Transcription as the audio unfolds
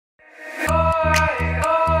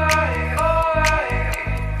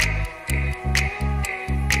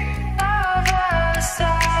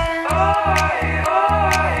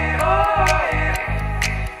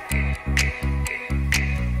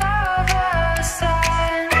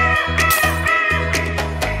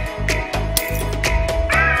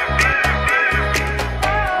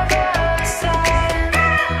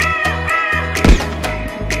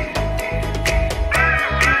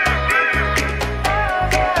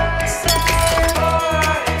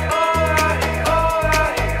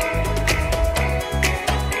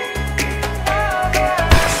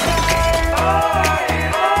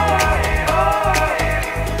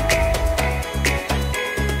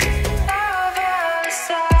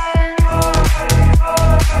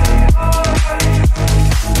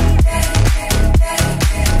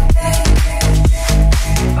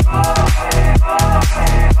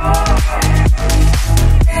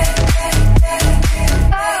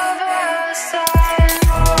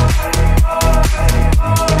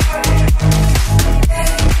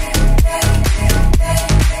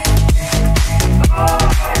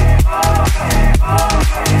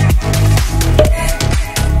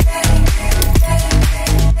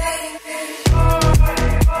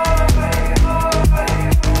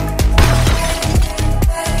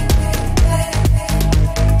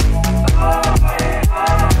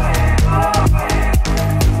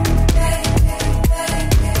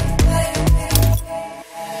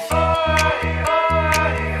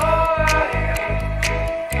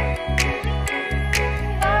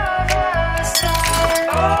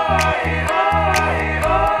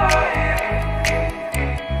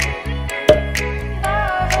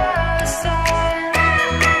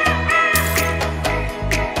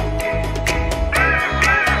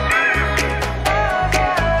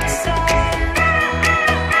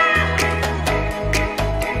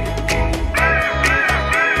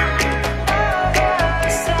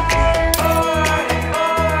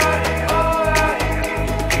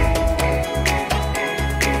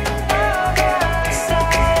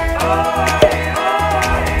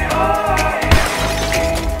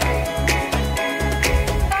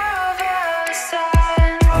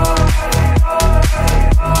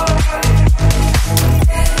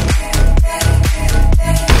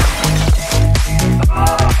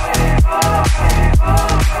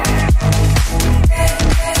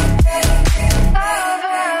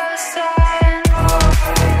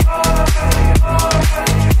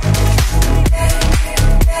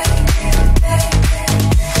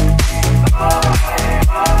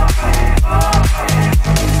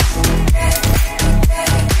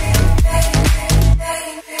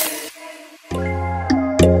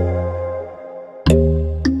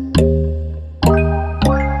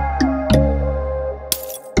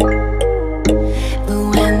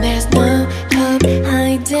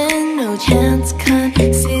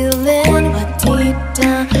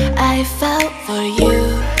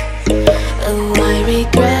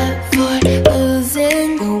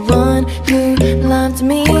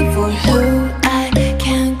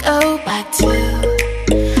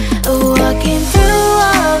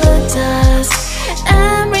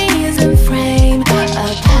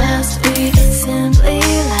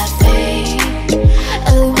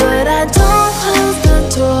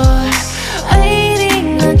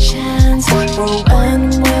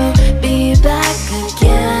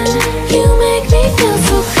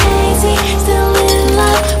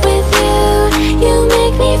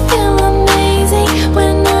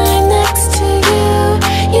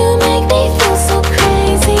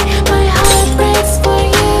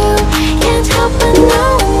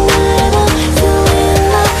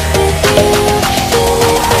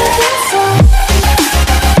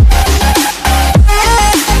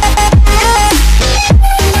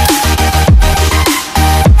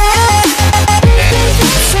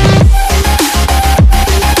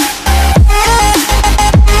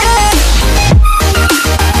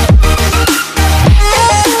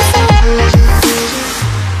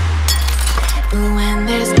When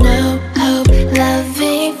there's no hope,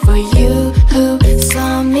 loving for you who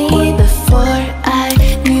saw me before I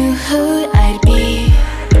knew who I'd be.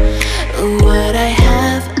 What I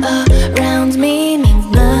have around me means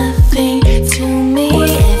nothing to me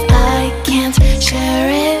if I can't share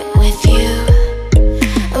it with you.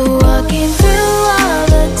 Walking through all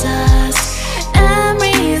the dust,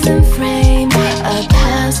 memories and frame, a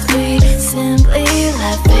past we simply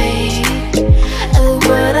let fade.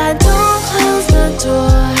 But I don't close the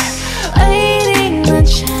door, waiting the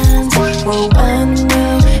chance for when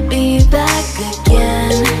we'll be back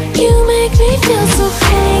again. You make me feel so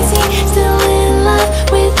crazy, still in love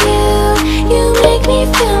with you. You make me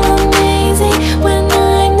feel amazing when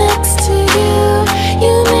I'm next to you.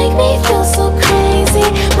 You make me feel so crazy,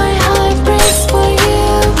 my heart breaks for you.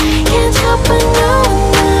 Can't help but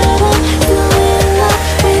knowing that I'm still in love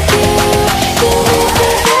with you. You make me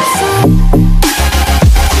feel so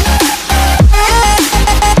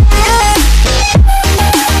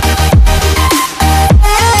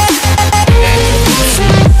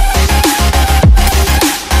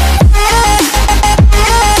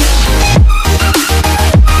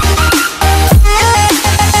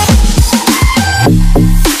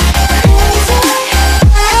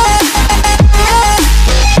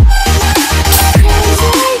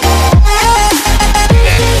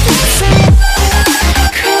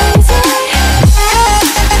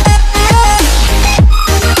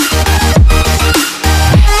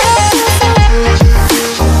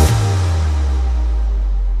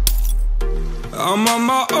I'm on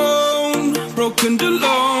my own, broken and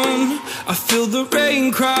alone. I feel the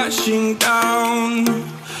rain crashing down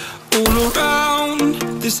all around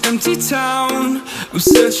this empty town. I'm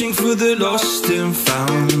searching for the lost and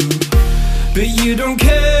found, but you don't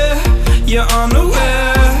care, you're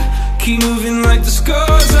unaware. Keep moving like the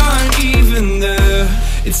scars aren't even there.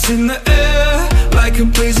 It's in the air like a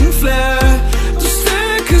blazing flare. Just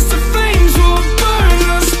stare cause the flames will burn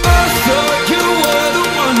us. I thought you were the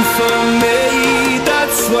one for me,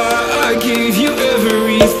 that's why I gave you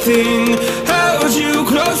everything. Held you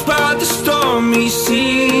close by the stormy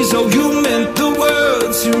seas. Oh, you meant the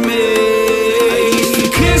world to me. I used to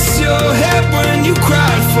kiss your head when you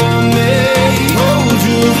cried for me, hold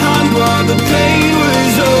your hand while the pain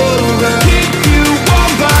was over, keep you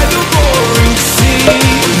warm by the roaring sea.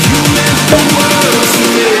 Oh, you meant the world to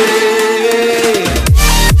me.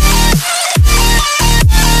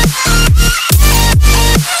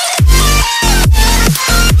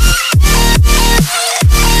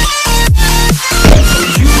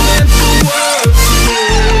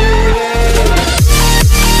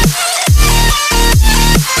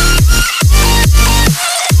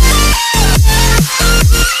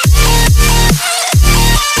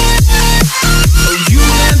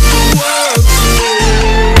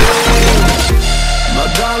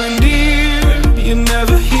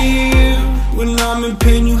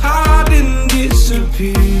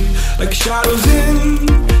 Like shadows in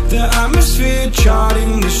the atmosphere,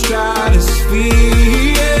 charting the stratosphere.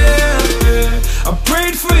 Yeah. I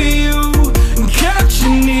prayed for you and kept you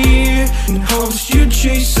near in hopes you'd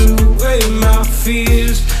chase away my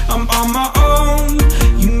fears. I'm on my own,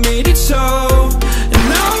 you made it so, and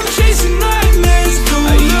now I'm chasing nightmares.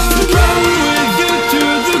 I used to run with you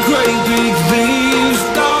through the great big leaves,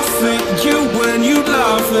 laugh at you when you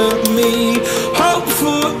laugh at me. Hope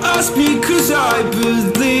for us because I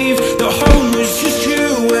believe the home is just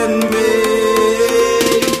you and me.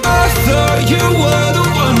 I thought you were the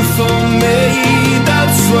one for me,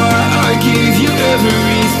 that's why I gave you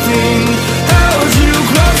everything. Held you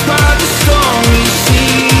close by the stormy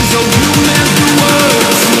seas. Oh, you meant the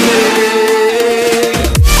world to me.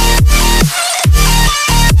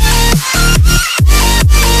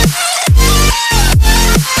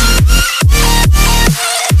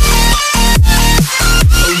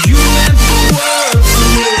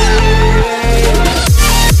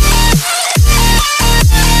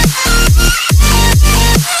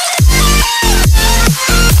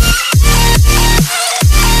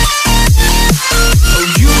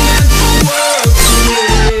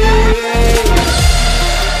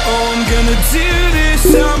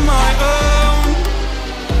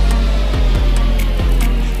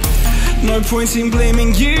 No point in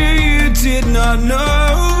blaming you, you did not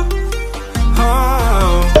know.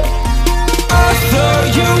 Oh, I thought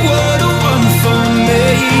you were the one for me,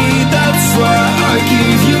 that's why I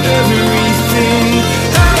gave you everything.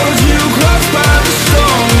 Held you close by the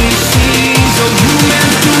stormy seas. Oh, you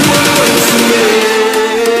meant the world to me.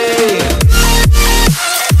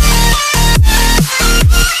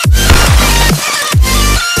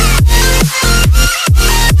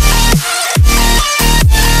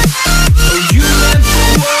 Oh, you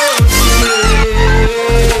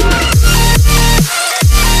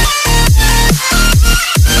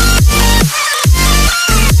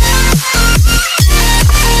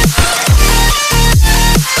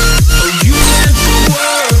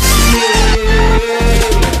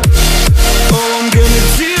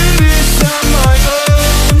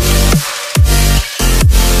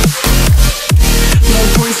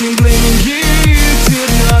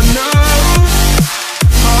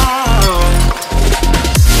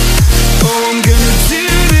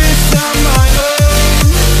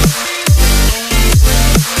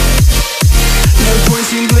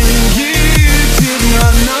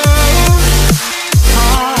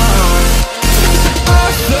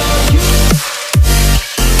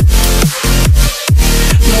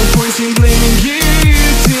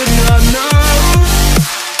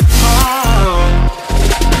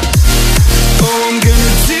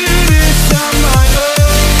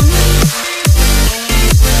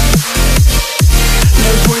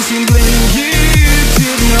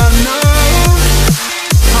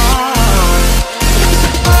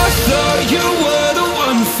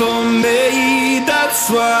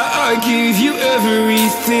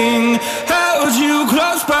everything. Held you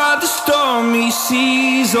close by the stormy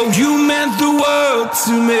seas. Oh, you meant the world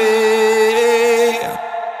to me.